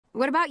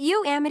What about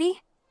you, Amity?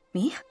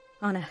 Me?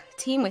 On a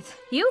team with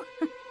you?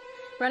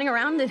 Running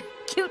around in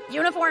cute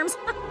uniforms?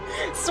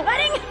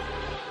 Sweating?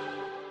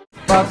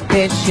 Fuck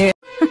this shit.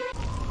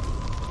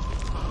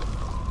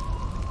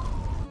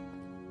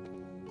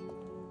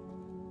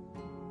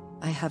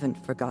 I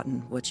haven't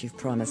forgotten what you've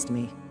promised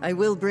me. I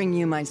will bring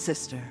you my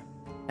sister,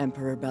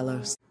 Emperor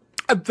Bellows.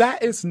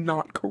 That is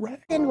not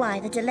correct. Then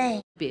why the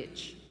delay?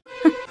 Bitch.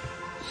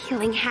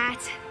 Healing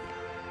hat.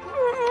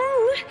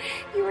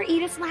 You were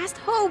Edith's last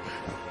hope.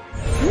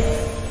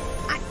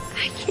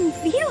 I can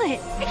feel it.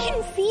 I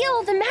can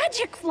feel the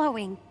magic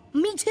flowing.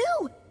 Me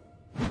too!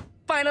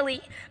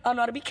 Finally, I'll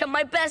know how to become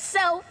my best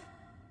self.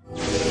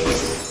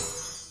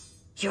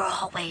 You're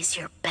always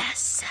your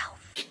best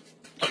self.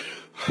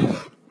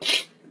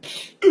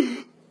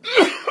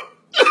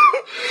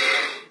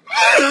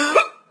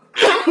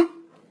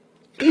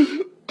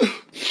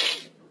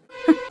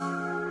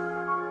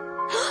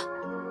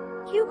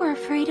 You were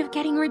afraid of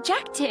getting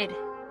rejected.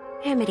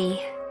 Amity,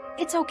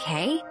 it's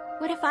okay.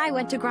 What if I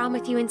went to Grom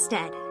with you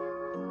instead?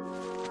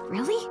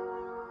 Really?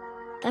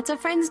 That's what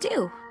friends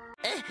do.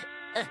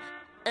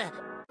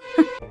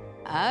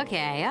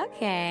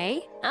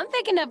 Okay. I'm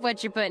picking up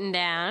what you're putting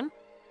down.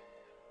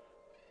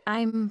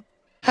 I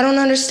don't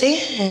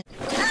understand.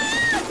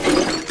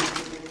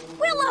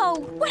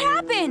 Willow! What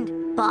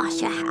happened?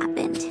 Basha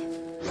happened.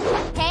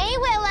 Hey,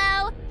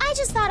 Willow! I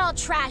just thought all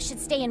trash should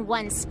stay in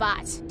one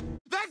spot.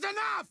 That's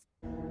enough!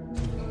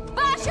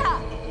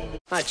 Basha!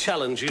 I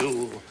challenge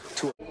you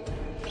to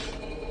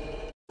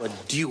a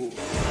duel.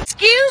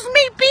 Excuse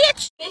me,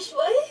 bitch! Bitch,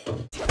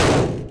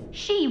 what?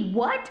 She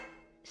what?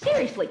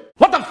 Seriously.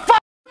 What the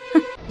fuck?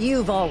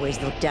 You've always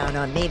looked down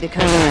on me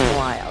because I'm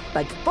wild,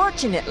 but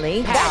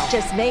fortunately, that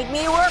just made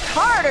me work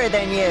harder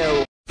than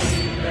you.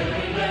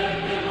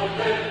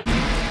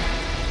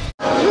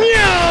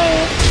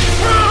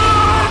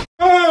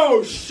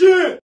 Oh,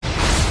 shit!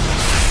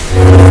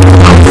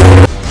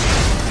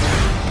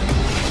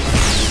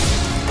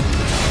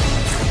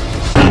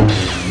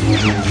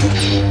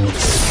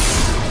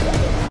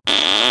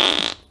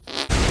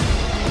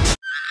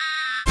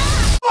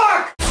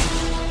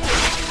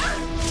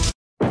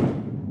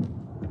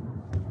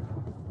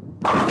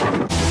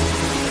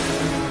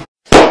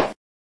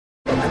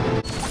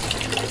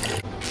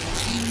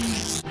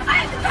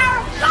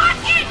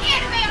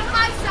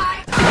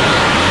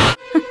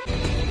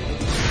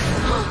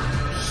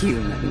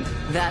 Human,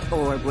 that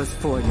orb was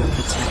for your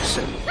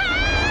protection.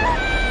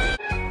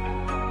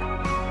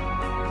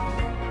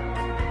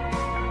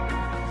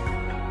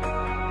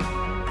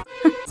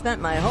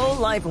 Spent my whole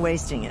life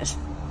wasting it.